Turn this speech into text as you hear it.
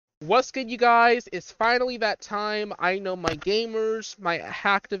What's good, you guys? It's finally that time. I know my gamers, my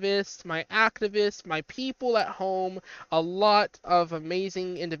hacktivists, my activists, my people at home, a lot of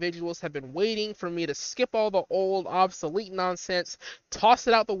amazing individuals have been waiting for me to skip all the old, obsolete nonsense, toss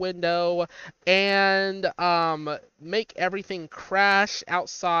it out the window, and make everything crash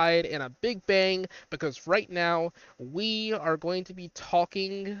outside in a big bang. Because right now we are going to be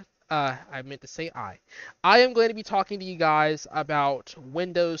talking. I meant to say I am going to be talking to you guys about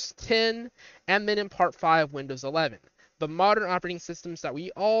Windows 10 and then in part 5 Windows 11. The modern operating systems that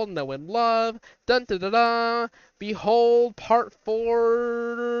we all know and love. Dun dun dun dun. Behold part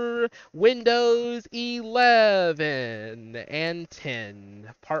 4 Windows 11 and 10.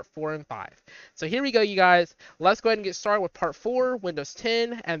 Part 4 and 5. So here we go, you guys. Let's go ahead and get started with part 4 Windows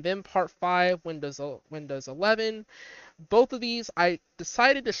 10 and then part 5 Windows 11. Both of these, I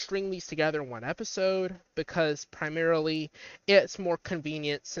decided to string these together in one episode because primarily it's more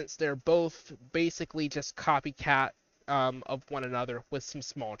convenient since they're both basically just copycat of one another with some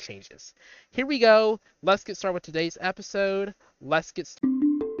small changes. Here we go. Let's get started with today's episode. Let's get started.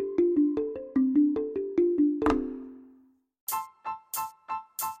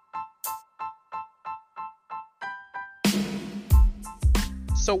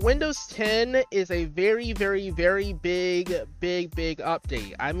 So Windows 10 is a very big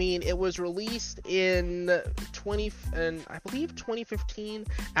update. I mean, it was released in I believe 2015.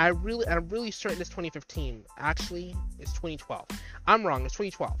 I'm really certain it's 2015. Actually, it's 2012. I'm wrong. It's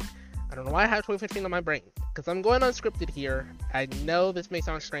 2012. I don't know why I have 2015 on my brain, because I'm going unscripted here. I know this may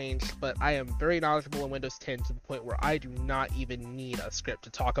sound strange, but I am very knowledgeable in Windows 10 to the point where I do not even need a script to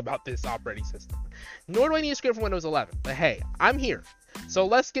talk about this operating system. Nor do I need a script for Windows 11, but hey, I'm here. So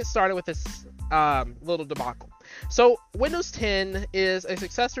let's get started with this little debacle. So Windows 10 is a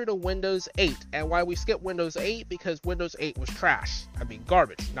successor to Windows 8, and why we skipped Windows 8? Because Windows 8 was trash. I mean,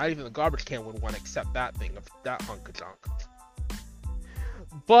 garbage. Not even the garbage can would want to accept that thing, of that hunk of junk.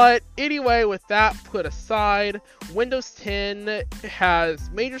 But anyway, with that put aside, Windows 10 has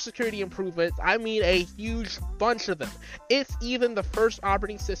major security improvements. I mean, a huge bunch of them. It's even the first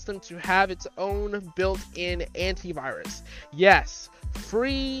operating system to have its own built-in antivirus. Yes,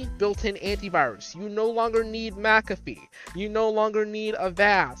 free built-in antivirus. You no longer need McAfee. You no longer need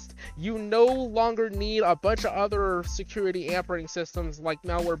Avast. You no longer need a bunch of other security operating systems like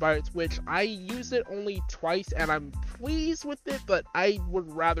Malwarebytes, which I used it only twice and I'm pleased with it, but I would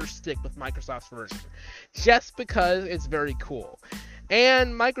rather stick with Microsoft's version just because it's very cool.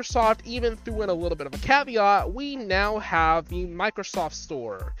 And Microsoft even threw in a little bit of a caveat. We now have the Microsoft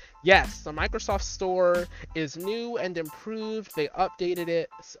Store. Yes, the Microsoft Store is new and improved. They updated it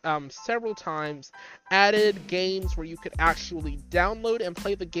several times, added games where you could actually download and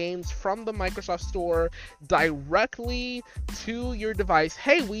play the games from the Microsoft Store directly to your device.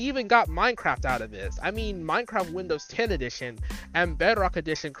 Hey, we even got Minecraft out of this. I mean, Minecraft Windows 10 Edition and Bedrock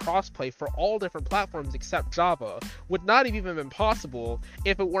Edition crossplay for all different platforms except Java would not have even been possible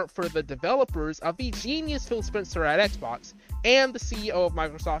if it weren't for the developers of the genius Phil Spencer at Xbox and the CEO of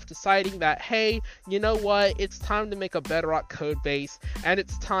Microsoft deciding that, hey, you know what, it's time to make a Bedrock code base and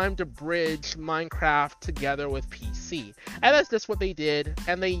it's time to bridge Minecraft together with PC. And that's just what they did,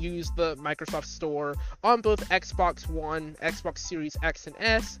 and they used the Microsoft Store on both Xbox One, Xbox Series X and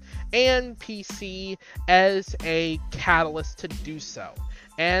S, and PC as a catalyst to do so.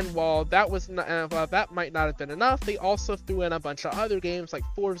 And while that might not have been enough, they also threw in a bunch of other games like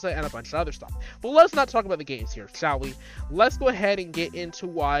Forza and a bunch of other stuff. But let's not talk about the games here, shall we? Let's go ahead and get into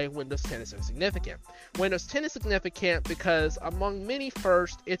why Windows 10 is so significant. Windows 10 is significant because, among many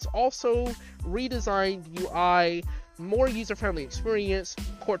firsts, it's also redesigned UI, more user-friendly experience.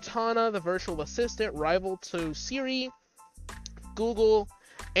 Cortana, the virtual assistant, rival to Siri, Google,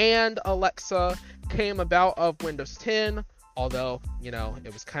 and Alexa, came about of Windows 10. Although, you know,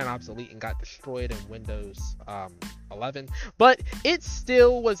 it was kind of obsolete and got destroyed in Windows 11, but it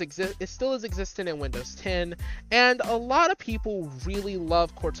still is existent in Windows 10, and a lot of people really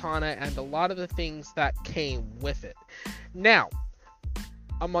love Cortana and a lot of the things that came with it. Now,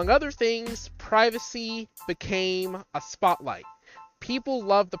 among other things, privacy became a spotlight. People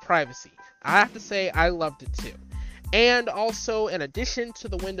love the privacy. I have to say, I loved it too. And also, in addition to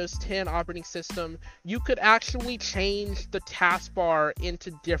the Windows 10 operating system, you could actually change the taskbar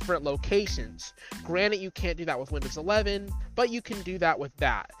into different locations. Granted, you can't do that with Windows 11, but you can do that with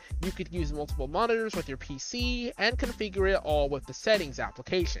that. You could use multiple monitors with your PC and configure it all with the settings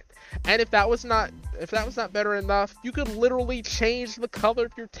application. And if that was not better enough, you could literally change the color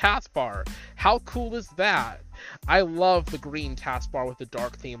of your taskbar. How cool is that? I love the green taskbar with the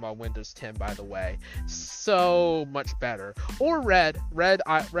dark theme on Windows 10, by the way. So much better. Or red. Red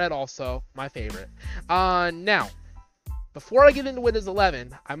also, my favorite. Now, before I get into Windows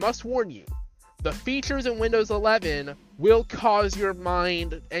 11, I must warn you, the features in Windows 11 will cause your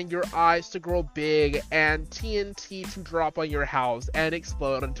mind and your eyes to grow big and TNT to drop on your house and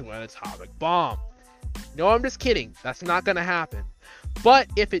explode into an atomic bomb. No, I'm just kidding. That's not going to happen. But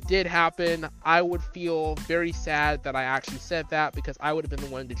if it did happen, I would feel very sad that I actually said that, because I would have been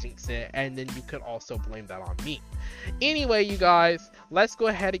the one to jinx it, and then you could also blame that on me. Anyway, you guys, let's go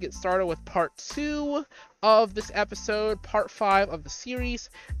ahead and get started with part 2 of this episode, part 5 of the series,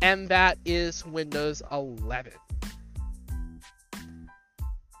 and that is Windows 11.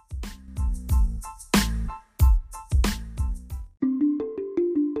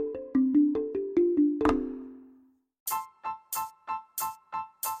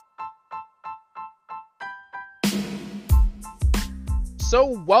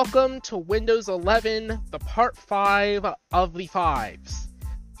 So welcome to Windows 11, the part 5 of the 5s.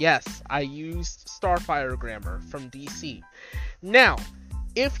 Yes, I used Starfire Grammar from DC. Now,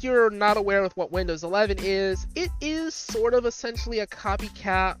 if you're not aware of what Windows 11 is, it is sort of essentially a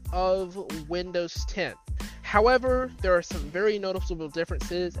copycat of Windows 10. However, there are some very noticeable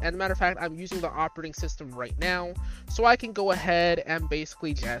differences, and as a matter of fact, I'm using the operating system right now, so I can go ahead and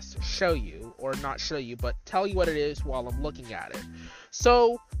basically just show you, or not show you, but tell you what it is while I'm looking at it.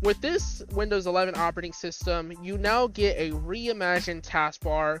 So, with this Windows 11 operating system, you now get a reimagined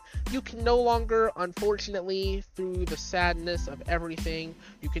taskbar. You can no longer, unfortunately, through the sadness of everything,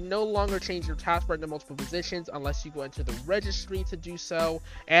 you can no longer change your taskbar into multiple positions unless you go into the registry to do so,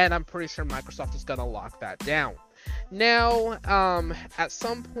 and I'm pretty sure Microsoft is going to lock that down. Now, at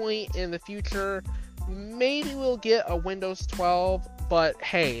some point in the future, maybe we'll get a Windows 12, but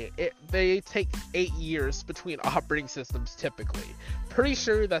hey, they take 8 years between operating systems typically. Pretty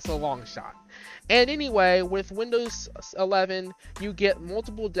sure that's a long shot. And anyway, with Windows 11, you get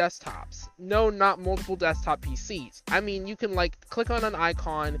multiple desktops. No, not multiple desktop PCs. I mean, you can click on an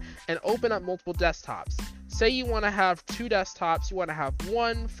icon and open up multiple desktops. Say you want to have 2 desktops, you want to have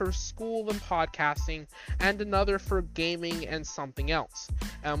one for school and podcasting, and another for gaming and something else.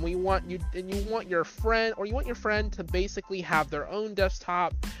 And you want your friend to basically have their own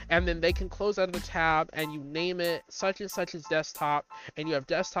desktop, and then they can close out of the tab and you name it such and such as desktop, and you have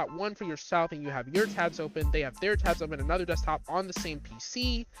desktop 1 for yourself, and you have your tabs open, they have their tabs open, another desktop on the same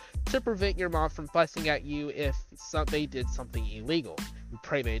PC, to prevent your mom from fussing at you if they did something illegal. We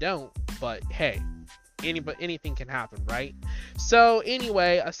pray they don't, but hey, anything can happen, right? So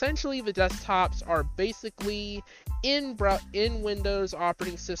anyway, essentially the desktops are basically in Windows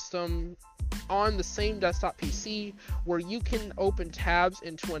operating system on the same desktop PC, where you can open tabs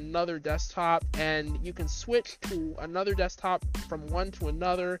into another desktop, and you can switch to another desktop from one to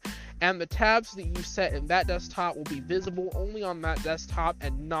another, and the tabs that you set in that desktop will be visible only on that desktop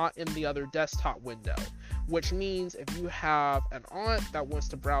and not in the other desktop window. Which means if you have an aunt that wants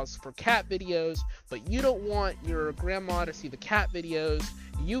to browse for cat videos, but you don't want your grandma to see the cat videos,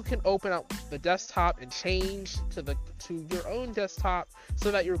 you can open up the desktop and change to your own desktop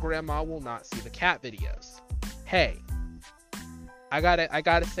so that your grandma will not see the cat videos. Hey, I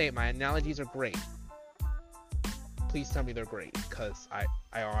gotta say, my analogies are great. Please tell me they're great, because I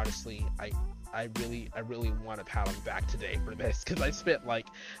honestly, I really want to pat on the back today for this, because I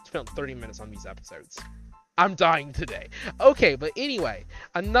spent 30 minutes on these episodes. I'm dying today. Okay, but anyway,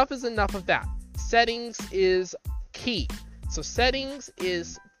 enough is enough of that. Settings is key. So settings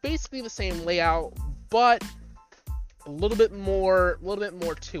is basically the same layout, but a little bit more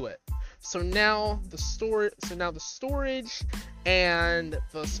to it. So now the storage and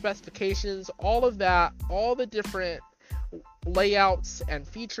the specifications, all of that, all the different layouts and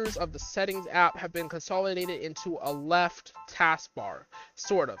features of the settings app have been consolidated into a left taskbar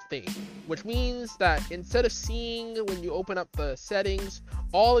sort of thing, which means that instead of seeing, when you open up the settings,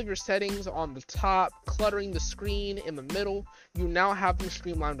 all of your settings on the top cluttering the screen in the middle, you now have them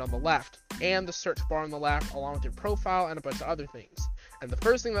streamlined on the left, and the search bar on the left, along with your profile and a bunch of other things. And the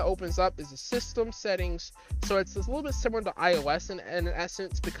first thing that opens up is the system settings. So it's a little bit similar to iOS in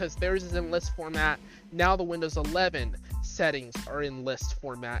essence, because theirs is in list format. Now the Windows 11 settings are in list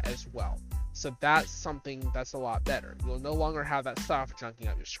format as well. So that's something that's a lot better. You'll no longer have that stuff junking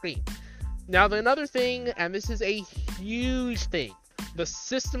out your screen. Now another thing, and this is a huge thing, the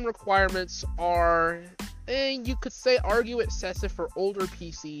system requirements are, you could say, argue excessive for older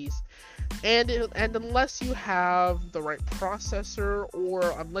PCs. And unless you have the right processor, or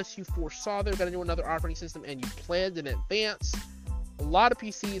unless you foresaw they're going to do another operating system and you planned in advance, A lot of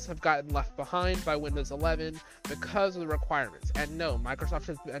PCs have gotten left behind by Windows 11 because of the requirements. And no, Microsoft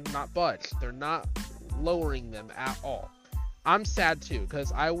has not budged. They're not lowering them at all. I'm sad too,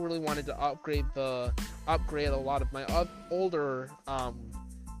 because I really wanted to upgrade a lot of my older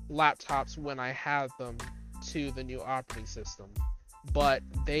laptops when I had them to the new operating system, but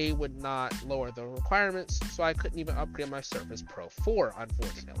they would not lower the requirements, so I couldn't even upgrade my Surface Pro 4,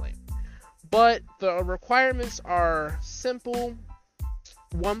 unfortunately. But the requirements are simple: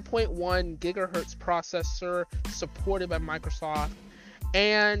 1.1 gigahertz processor supported by Microsoft,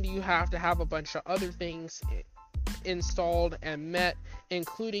 and you have to have a bunch of other things installed and met,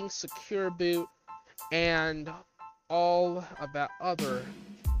 including secure boot and all of that other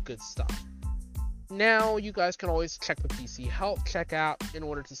good stuff. Now you guys can always check the PC Health Check app in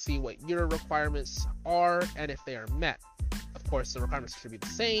order to see what your requirements are and if they are met. Of course, the requirements should be the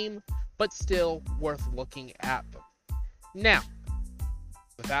same, but still worth looking at them. Now,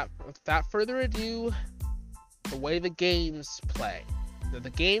 without further ado, the way the games play. The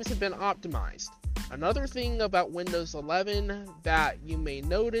games have been optimized. Another thing about Windows 11 that you may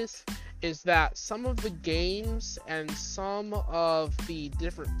notice is that some of the games and some of the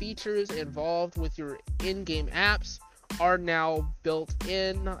different features involved with your in-game apps are now built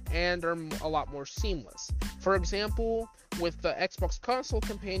in and are a lot more seamless. For example, with the Xbox Console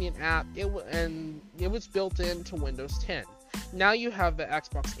Companion app, it was built into Windows 10. Now you have the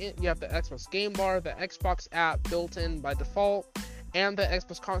Xbox Game Bar, the Xbox app built in by default, and the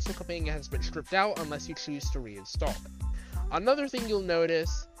Xbox Console Companion has been stripped out unless you choose to reinstall it. Another thing you'll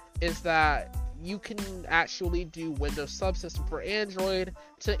notice is that you can actually do Windows Subsystem for Android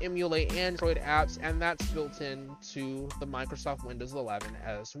to emulate Android apps, and that's built into the Microsoft Windows 11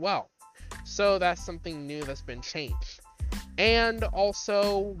 as well. So that's something new that's been changed. And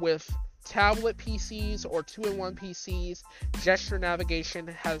also with tablet PCs or 2-in-1 PCs, gesture navigation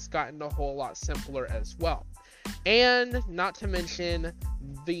has gotten a whole lot simpler as well. And not to mention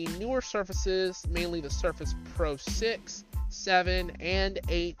the newer Surfaces, mainly the Surface Pro 6, 7, and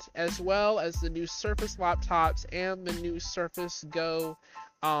 8, as well as the new Surface laptops and the new Surface Go,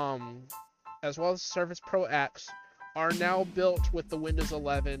 as well as Surface Pro X, are now built with the Windows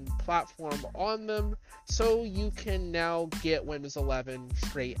 11 platform on them, so you can now get Windows 11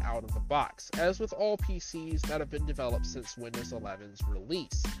 straight out of the box, as with all PCs that have been developed since Windows 11's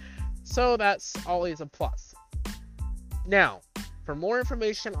release. So that's always a plus. Now, for more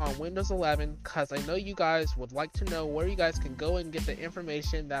information on Windows 11, because I know you guys would like to know where you guys can go and get the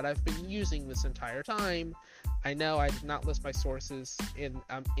information that I've been using this entire time. I know I did not list my sources in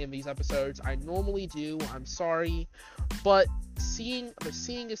these episodes. I normally do. I'm sorry, but seeing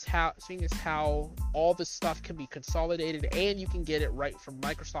as how all this stuff can be consolidated and you can get it right from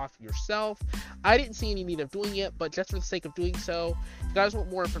Microsoft yourself, I didn't see any need of doing it. But just for the sake of doing so, if you guys want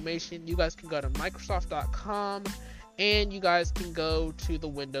more information, you guys can go to Microsoft.com. And you guys can go to the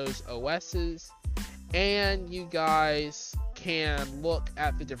Windows OSs, and you guys can look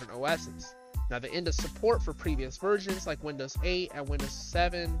at the different OSs. Now, the end of support for previous versions like Windows 8 and Windows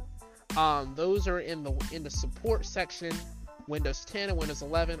 7, those are in the end of support section. Windows 10 and Windows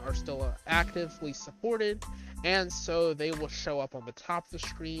 11 are still actively supported, and so they will show up on the top of the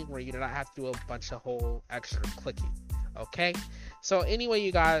screen where you do not have to do a bunch of whole extra clicking. Okay? So anyway,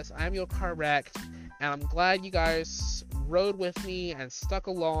 you guys, I'm your Car Wrecked, and I'm glad you guys rode with me and stuck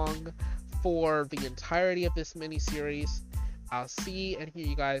along for the entirety of this mini-series. I'll see and hear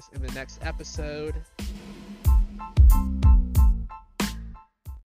you guys in the next episode.